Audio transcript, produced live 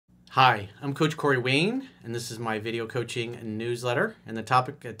Hi, I'm Coach Corey Wayne, and this is my video coaching newsletter. And the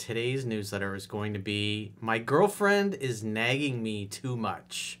topic of today's newsletter is going to be, my girlfriend is nagging me too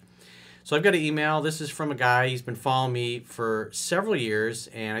much. So I've got an email. This is from a guy. He's been following me for several years,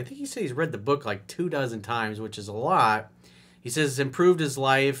 and I think he said he's read the book like 24 times, which is a lot. He says it's improved his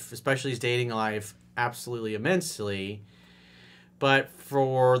life, especially his dating life, absolutely immensely. But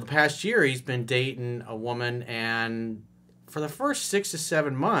for the past year, he's been dating a woman, and for the first 6 to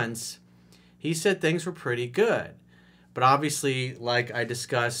 7 months, he said things were pretty good. But obviously, like I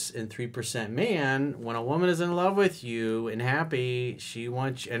discuss in 3% Man, when a woman is in love with you and happy, she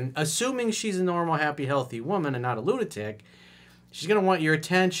wants, and assuming she's a normal, happy, healthy woman and not a lunatic, she's going to want your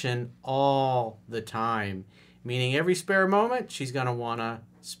attention all the time. Meaning every spare moment, she's going to want to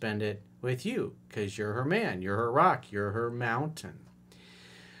spend it with you because you're her man, you're her rock, you're her mountain.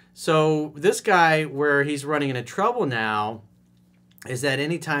 So this guy, where he's running into trouble now, is that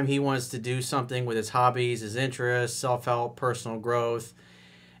anytime he wants to do something with his hobbies, his interests, self-help, personal growth,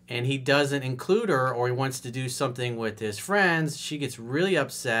 and he doesn't include her, or he wants to do something with his friends, she gets really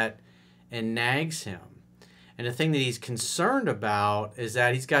upset and nags him. And the thing that he's concerned about is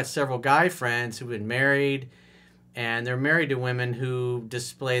that he's got several guy friends who've been married, and they're married to women who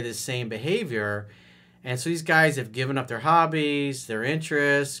display the same behavior. And so these guys have given up their hobbies, their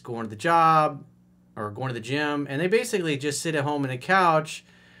interests, going to the job or going to the gym, and they basically just sit at home on the couch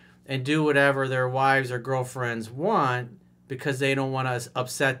and do whatever their wives or girlfriends want because they don't want to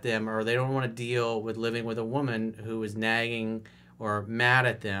upset them, or they don't want to deal with living with a woman who is nagging or mad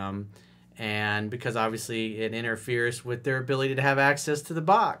at them, and because obviously it interferes with their ability to have access to the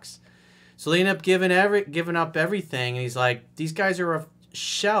box. So they end up giving up everything, and he's like, these guys are a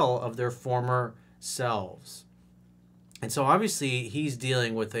shell of their former selves. And so obviously he's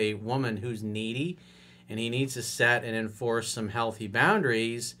dealing with a woman who's needy, and he needs to set and enforce some healthy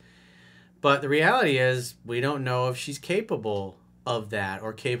boundaries. But the reality is, we don't know if she's capable of that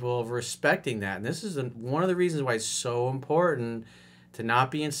or capable of respecting that. And this is one of the reasons why it's so important to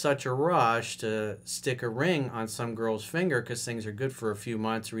not be in such a rush to stick a ring on some girl's finger, because things are good for a few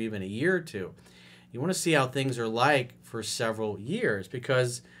months or even a year or two. You want to see how things are like for several years,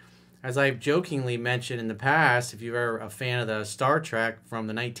 because as I've jokingly mentioned in the past, if you're ever a fan of the Star Trek from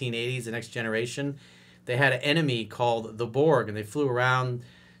the 1980s, The Next Generation, they had an enemy called the Borg, and they flew around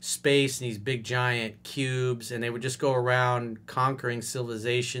space in these big giant cubes, and they would just go around conquering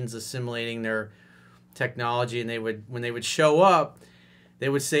civilizations, assimilating their technology, and when they would show up, they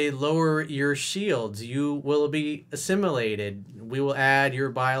would say, lower your shields, you will be assimilated. We will add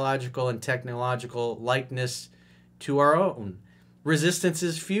your biological and technological likeness to our own. Resistance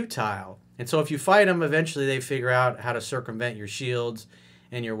is futile. And so if you fight them, eventually they figure out how to circumvent your shields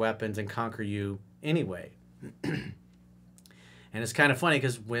and your weapons and conquer you anyway. And it's kind of funny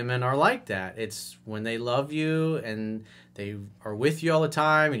because women are like that. It's when they love you and they are with you all the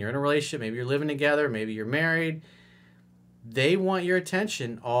time and you're in a relationship, maybe you're living together, maybe you're married, they want your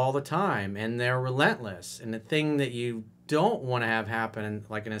attention all the time, and they're relentless. And the thing that you don't want to have happen,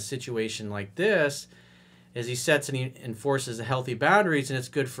 like in a situation like this, is he sets and he enforces healthy boundaries, and it's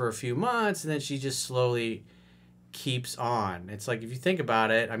good for a few months, and then she just slowly keeps on. It's like, if you think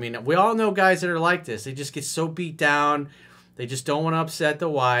about it, I mean, we all know guys that are like this. They just get so beat down. They just don't want to upset the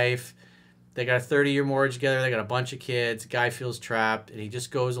wife. They got a 30-year mortgage together. They got a bunch of kids. Guy feels trapped, and he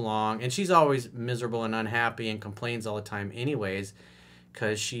just goes along. And she's always miserable and unhappy and complains all the time anyways,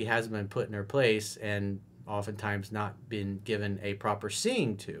 because she hasn't been put in her place and oftentimes not been given a proper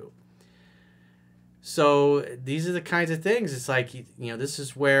seeing to. So these are the kinds of things. It's like, this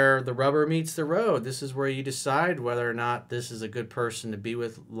is where the rubber meets the road. This is where you decide whether or not this is a good person to be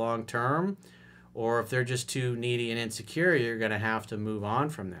with long term, or if they're just too needy and insecure, you're going to have to move on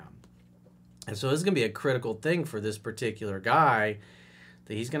from them. And so this is going to be a critical thing for this particular guy,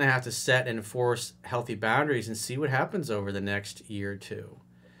 that he's going to have to set and enforce healthy boundaries and see what happens over the next year or two.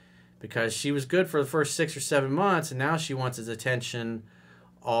 Because she was good for the first 6 or 7 months, and now she wants his attention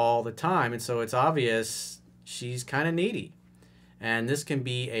all the time. And so it's obvious she's kind of needy. And this can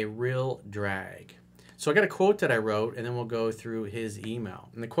be a real drag. So I got a quote that I wrote, and then we'll go through his email.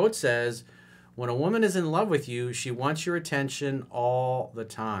 And the quote says, when a woman is in love with you, she wants your attention all the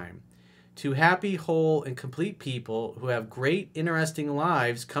time. Two happy, whole, and complete people who have great, interesting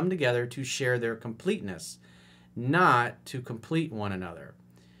lives come together to share their completeness, not to complete one another.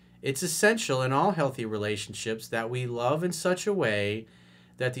 It's essential in all healthy relationships that we love in such a way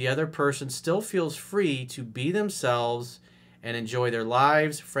that the other person still feels free to be themselves and enjoy their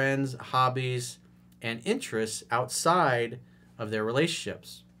lives, friends, hobbies, and interests outside of their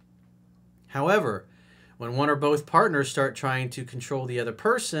relationships. However, When one or both partners start trying to control the other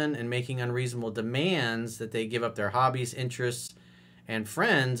person and making unreasonable demands that they give up their hobbies, interests, and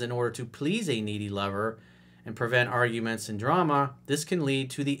friends in order to please a needy lover and prevent arguments and drama, this can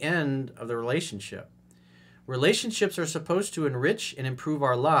lead to the end of the relationship. Relationships are supposed to enrich and improve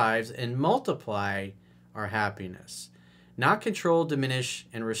our lives and multiply our happiness, not control, diminish,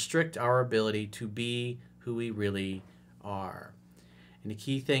 and restrict our ability to be who we really are. And the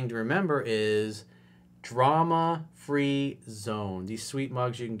key thing to remember is drama-free zone. These sweet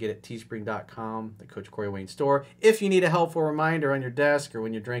mugs you can get at teespring.com, the Coach Corey Wayne store, if you need a helpful reminder on your desk or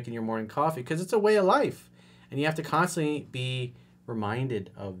when you're drinking your morning coffee, because it's a way of life, and you have to constantly be reminded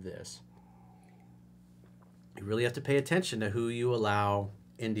of this. You really have to pay attention to who you allow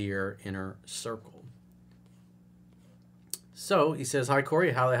into your inner circle. So he says, "Hi,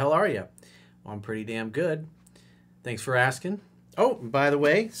 Corey. How the hell are you?" Well, I'm pretty damn good. Thanks for asking. Oh, and by the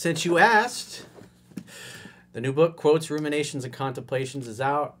way, since you asked, the new book, Quotes, Ruminations, and Contemplations, is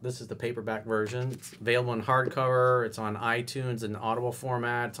out. This is the paperback version. It's available in hardcover. It's on iTunes in Audible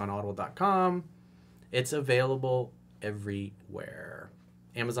format. It's on audible.com. It's available everywhere.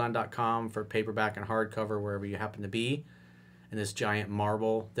 Amazon.com for paperback and hardcover, wherever you happen to be. And this giant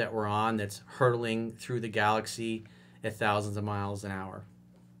marble that we're on that's hurtling through the galaxy at thousands of miles an hour.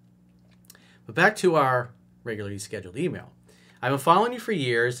 But back to our regularly scheduled email. I've been following you for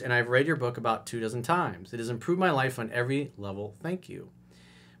years, and I've read your book about 24 times. It has improved my life on every level. Thank you.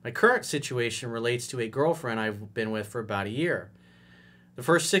 My current situation relates to a girlfriend I've been with for about a year. The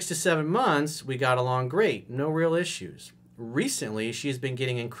first 6 to 7 months, we got along great. No real issues. Recently, she has been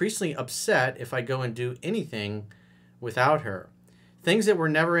getting increasingly upset if I go and do anything without her. Things that were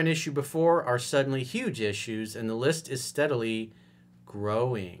never an issue before are suddenly huge issues, and the list is steadily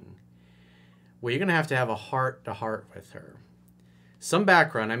growing. Well, you're going to have a heart-to-heart with her. Some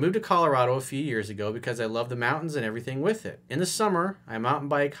background. I moved to Colorado a few years ago because I love the mountains and everything with it. In the summer, I mountain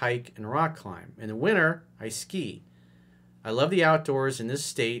bike, hike, and rock climb. In the winter, I ski. I love the outdoors, and this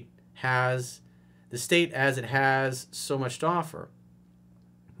state as it has so much to offer.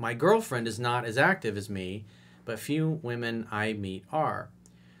 My girlfriend is not as active as me, but few women I meet are.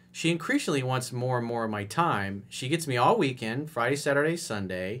 She increasingly wants more and more of my time. She gets me all weekend, Friday, Saturday,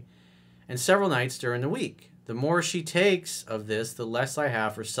 Sunday, and several nights during the week. The more she takes of this, the less I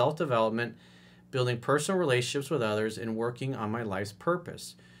have for self-development, building personal relationships with others, and working on my life's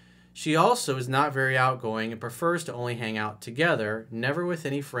purpose. She also is not very outgoing and prefers to only hang out together, never with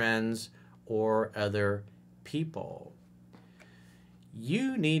any friends or other people.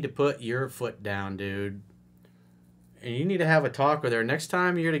 You need to put your foot down, dude. And you need to have a talk with her. Next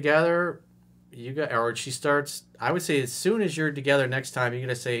time you're together, she starts, I would say as soon as you're together next time, you're going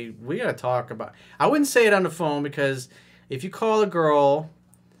to say, we got to talk about, I wouldn't say it on the phone, because if you call a girl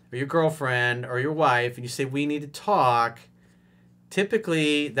or your girlfriend or your wife and you say, we need to talk,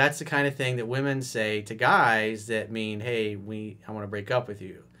 typically that's the kind of thing that women say to guys that mean, hey, I want to break up with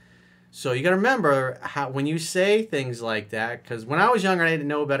you. So you got to remember when you say things like that, because when I was younger and I didn't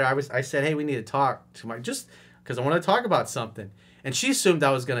know better, I said, hey, we need to talk just because I want to talk about something. And she assumed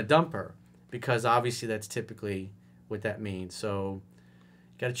I was going to dump her, because obviously that's typically what that means. So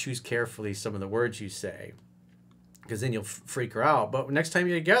you got to choose carefully some of the words you say, because then you'll freak her out. But next time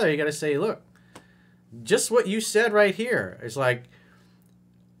you're together, you got to say, look, just what you said right here. It's like,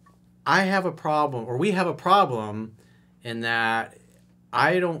 I have a problem, or we have a problem, in that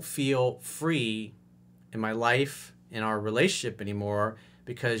I don't feel free in my life, in our relationship anymore,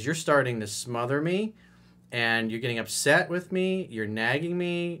 because you're starting to smother me, and you're getting upset with me, you're nagging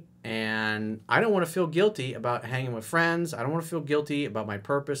me, and I don't want to feel guilty about hanging with friends. I don't want to feel guilty about my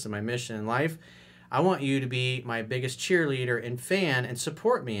purpose and my mission in life. I want you to be my biggest cheerleader and fan and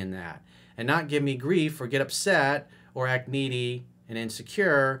support me in that, and not give me grief or get upset or act needy and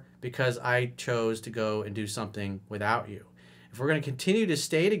insecure because I chose to go and do something without you. If we're going to continue to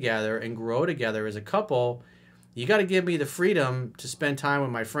stay together and grow together as a couple, you got to give me the freedom to spend time with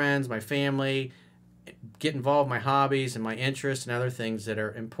my friends, my family, get involved in my hobbies and my interests and other things that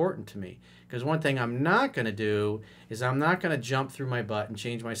are important to me. Because one thing I'm not going to do is I'm not going to jump through my butt and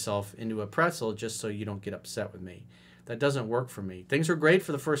change myself into a pretzel just so you don't get upset with me. That doesn't work for me. Things were great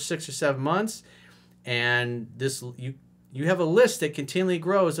for the first 6 or 7 months, and you have a list that continually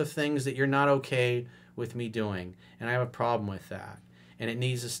grows of things that you're not okay with me doing, and I have a problem with that, and it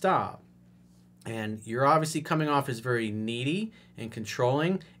needs to stop. And you're obviously coming off as very needy and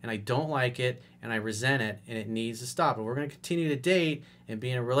controlling, and I don't like it, and I resent it, and it needs to stop. If we're going to continue to date and be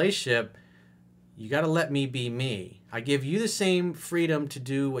in a relationship, you got to let me be me. I give you the same freedom to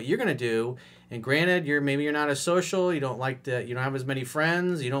do what you're going to do. And granted, maybe you're not as social, you don't have as many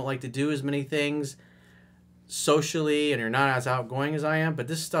friends, you don't like to do as many things socially and you're not as outgoing as I am, but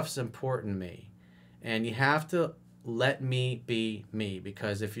this stuff's important to me. And you have to let me be me,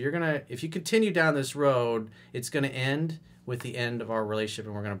 because if you continue down this road, it's going to end with the end of our relationship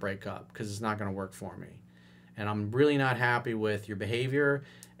and we're going to break up because it's not going to work for me. And I'm really not happy with your behavior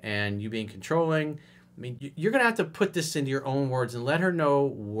and you being controlling. I mean, you're going to have to put this into your own words and let her know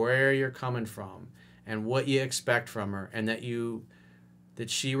where you're coming from and what you expect from her, and that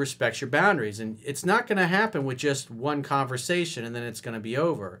she respects your boundaries. And it's not going to happen with just one conversation and then it's going to be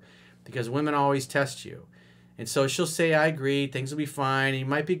over, because women always test you. And so she'll say, I agree, things will be fine. And you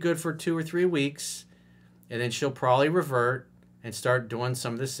might be good for 2 or 3 weeks, and then she'll probably revert and start doing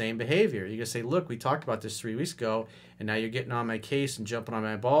some of the same behavior. You can say, look, we talked about this 3 weeks ago, and now you're getting on my case and jumping on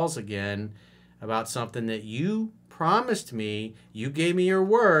my balls again about something that you promised me. You gave me your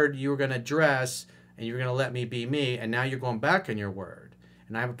word you were going to address, and you were going to let me be me, and now you're going back on your word.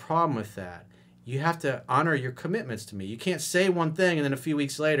 And I have a problem with that. You have to honor your commitments to me. You can't say one thing and then a few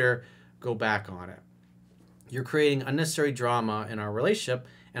weeks later go back on it. You're creating unnecessary drama in our relationship,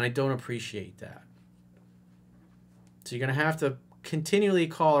 and I don't appreciate that. So you're going to have to continually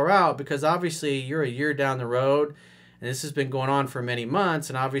call her out, because obviously you're a year down the road, and this has been going on for many months,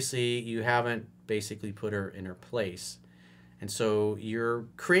 and obviously you haven't basically put her in her place. And so you're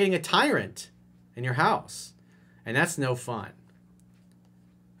creating a tyrant in your house, and that's no fun.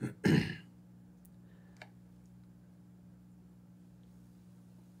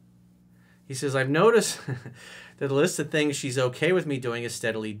 He says, I've noticed that the list of things she's okay with me doing is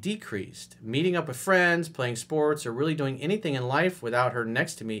steadily decreased. Meeting up with friends, playing sports, or really doing anything in life without her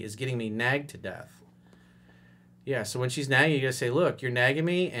next to me is getting me nagged to death. Yeah, so when she's nagging, you gotta say, look, you're nagging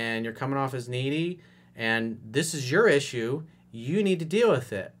me and you're coming off as needy, and this is your issue. You need to deal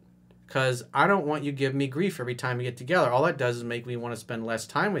with it, because I don't want you giving me grief every time we get together. All that does is make me want to spend less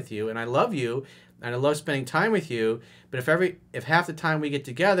time with you, and I love you, and I love spending time with you, but if half the time we get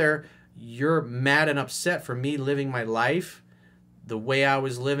together, you're mad and upset for me living my life the way I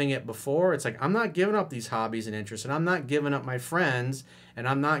was living it before, it's like, I'm not giving up these hobbies and interests, and I'm not giving up my friends, and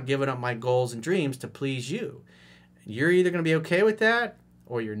I'm not giving up my goals and dreams to please you. You're either going to be okay with that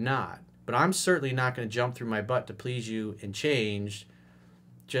or you're not. But I'm certainly not going to jump through my butt to please you and change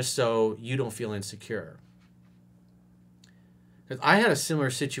just so you don't feel insecure. Because I had a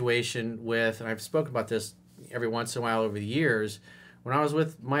similar situation with, and I've spoken about this every once in a while over the years, when I was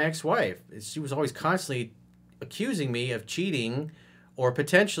with my ex-wife. She was always constantly accusing me of cheating or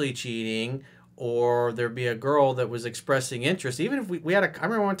potentially cheating, or there'd be a girl that was expressing interest. Even if I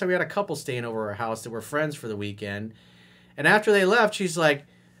remember one time we had a couple staying over our house that were friends for the weekend, and after they left, she's like,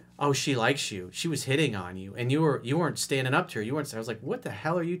 oh, she likes you. She was hitting on you, and you weren't standing up to her. I was like, what the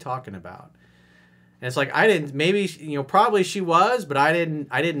hell are you talking about? And it's like, I didn't, maybe, probably she was, but I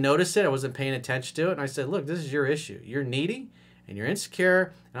didn't notice it. I wasn't paying attention to it. And I said, look, this is your issue. You're needy and you're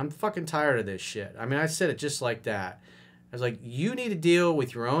insecure, and I'm fucking tired of this shit. I mean, I said it just like that. I was like, you need to deal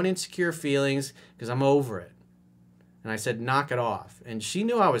with your own insecure feelings, because I'm over it. And I said, knock it off. And she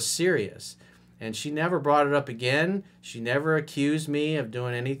knew I was serious, and she never brought it up again. She never accused me of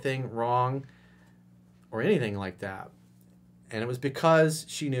doing anything wrong or anything like that. And it was because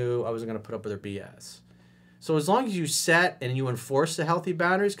she knew I wasn't going to put up with her BS. So as long as you set and you enforce the healthy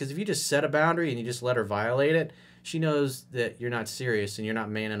boundaries, because if you just set a boundary and you just let her violate it, she knows that you're not serious and you're not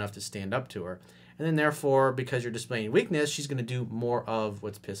man enough to stand up to her. And then therefore, because you're displaying weakness, she's going to do more of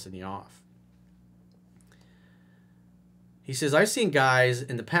what's pissing you off. He says, I've seen guys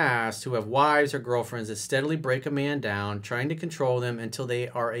in the past who have wives or girlfriends that steadily break a man down, trying to control them until they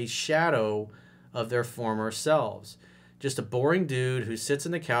are a shadow of their former selves. Just a boring dude who sits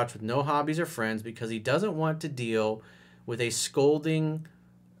on the couch with no hobbies or friends because he doesn't want to deal with a scolding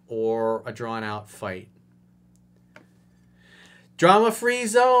or a drawn-out fight. Drama-free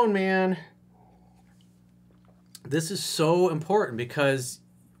zone, man. This is so important, because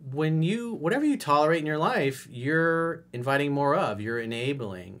whatever you tolerate in your life, you're inviting more of, you're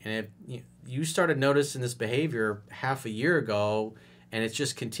enabling. And if you started noticing this behavior half a year ago and it's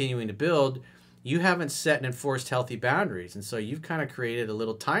just continuing to build, you haven't set and enforced healthy boundaries. And so you've kind of created a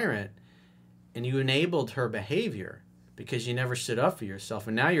little tyrant, and you enabled her behavior because you never stood up for yourself.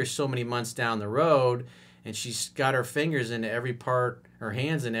 And now you're so many months down the road, and she's got her fingers into every part, her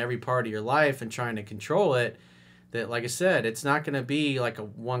hands in every part of your life and trying to control it, that, like I said, it's not going to be like a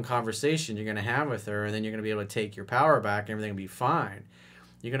one conversation you're going to have with her and then you're going to be able to take your power back and everything will be fine.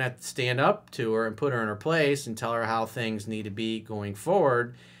 You're going to have to stand up to her and put her in her place and tell her how things need to be going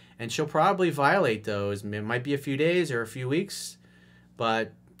forward. And she'll probably violate those. It might be a few days or a few weeks,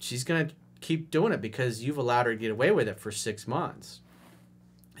 but she's going to keep doing it because you've allowed her to get away with it for 6 months.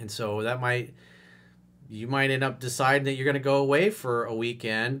 And so that might you might end up deciding that you're going to go away for a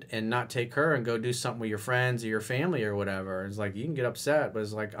weekend and not take her and go do something with your friends or your family or whatever. It's like, you can get upset, but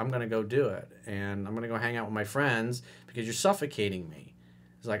it's like, I'm going to go do it. And I'm going to go hang out with my friends because you're suffocating me.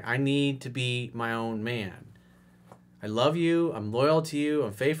 It's like, I need to be my own man. I love you. I'm loyal to you.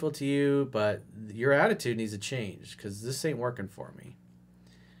 I'm faithful to you. But your attitude needs to change because this ain't working for me.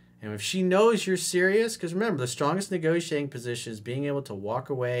 And if she knows you're serious, because remember, the strongest negotiating position is being able to walk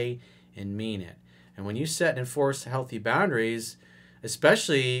away and mean it. And when you set and enforce healthy boundaries,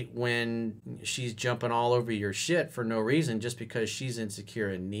 especially when she's jumping all over your shit for no reason just because she's insecure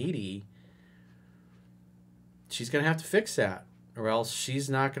and needy, she's going to have to fix that, or else she's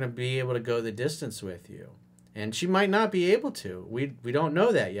not going to be able to go the distance with you. And she might not be able to. We don't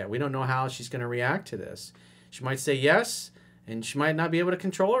know that yet. We don't know how she's going to react to this. She might say yes, and she might not be able to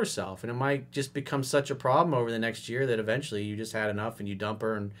control herself. And it might just become such a problem over the next year that eventually you just had enough and you dump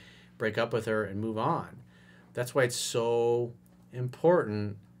her and break up with her and move on. That's why it's so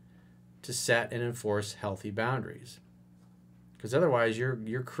important to set and enforce healthy boundaries. Because otherwise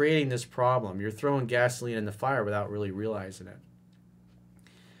you're creating this problem. You're throwing gasoline in the fire without really realizing it.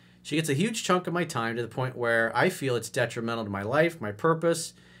 She gets a huge chunk of my time to the point where I feel it's detrimental to my life, my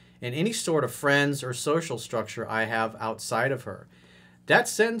purpose, and any sort of friends or social structure I have outside of her. That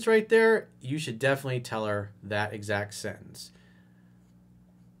sentence right there, you should definitely tell her that exact sentence.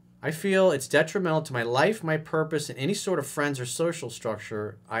 I feel it's detrimental to my life, my purpose, and any sort of friends or social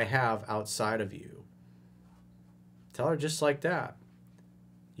structure I have outside of you. Tell her just like that.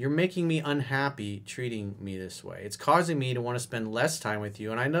 You're making me unhappy treating me this way. It's causing me to want to spend less time with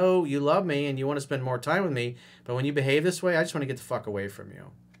you. And I know you love me and you want to spend more time with me, but when you behave this way, I just want to get the fuck away from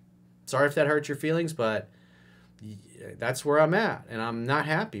you. Sorry if that hurts your feelings, but that's where I'm at, and I'm not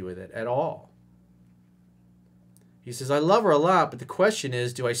happy with it at all. He says, I love her a lot, but the question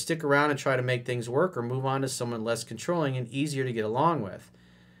is, do I stick around and try to make things work or move on to someone less controlling and easier to get along with?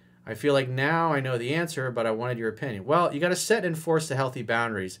 I feel like now I know the answer, but I wanted your opinion. Well, you got to set and enforce the healthy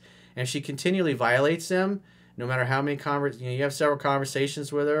boundaries. And if she continually violates them, no matter how many you have several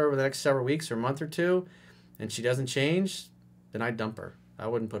conversations with her over the next several weeks or a month or two, and she doesn't change, then I'd dump her. I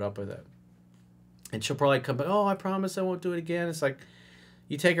wouldn't put up with it. And she'll probably come back, oh, I promise I won't do it again. It's like,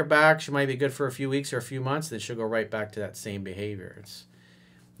 you take her back, she might be good for a few weeks or a few months, then she'll go right back to that same behavior.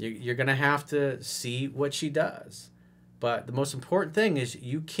 You're going to have to see what she does. But the most important thing is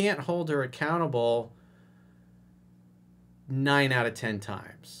you can't hold her accountable 9 out of 10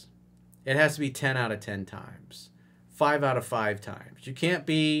 times. It has to be 10 out of 10 times. 5 out of 5 times. You can't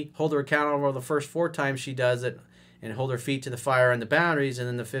hold her accountable the first 4 times she does it and hold her feet to the fire and the boundaries, and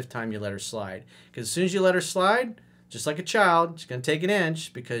then the 5th time you let her slide. Because as soon as you let her slide, just like a child, she's going to take an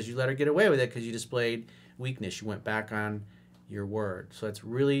inch because you let her get away with it because you displayed weakness. You went back on your word. So that's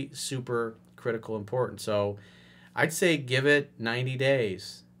really super critical important. So I'd say give it 90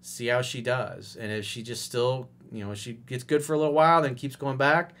 days. See how she does. And if she just still, if she gets good for a little while, then keeps going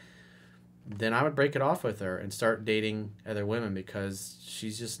back, then I would break it off with her and start dating other women because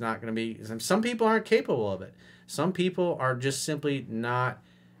she's just not going to be. Some people aren't capable of it. Some people are just simply not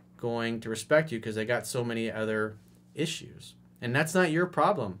going to respect you because they got so many other issues. And that's not your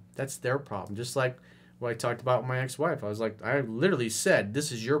problem. That's their problem. Just like what I talked about with my ex-wife. I literally said,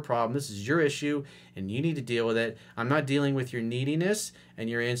 this is your problem. This is your issue, and you need to deal with it. I'm not dealing with your neediness and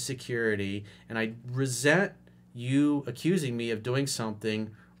your insecurity, and I resent you accusing me of doing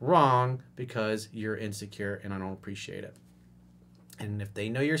something wrong because you're insecure, and I don't appreciate it. And if they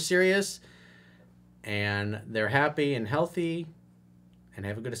know you're serious and they're happy and healthy and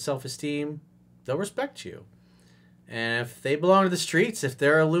have a good self-esteem, they'll respect you. And if they belong to the streets, if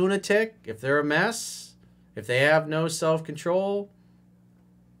they're a lunatic, if they're a mess, if they have no self-control,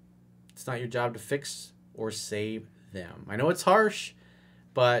 it's not your job to fix or save them. I know it's harsh,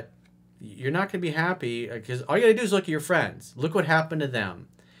 but you're not going to be happy because all you got to do is look at your friends. Look what happened to them.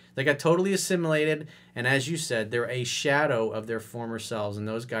 They got totally assimilated, and as you said, they're a shadow of their former selves, and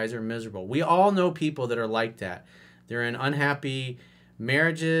those guys are miserable. We all know people that are like that. They're in unhappy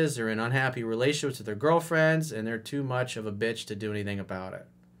marriages, they're in unhappy relationships with their girlfriends, and they're too much of a bitch to do anything about it.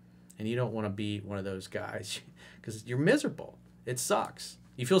 And you don't want to be one of those guys because you're miserable. It sucks.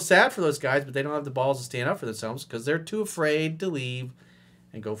 You feel sad for those guys, but they don't have the balls to stand up for themselves because they're too afraid to leave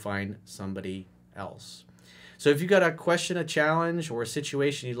and go find somebody else. So if you got a question, a challenge, or a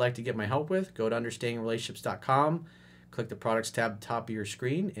situation you'd like to get my help with, go to understandingrelationships.com, click the products tab at the top of your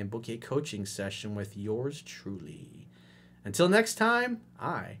screen, and book a coaching session with yours truly. Until next time,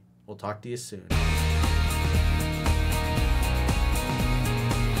 I will talk to you soon.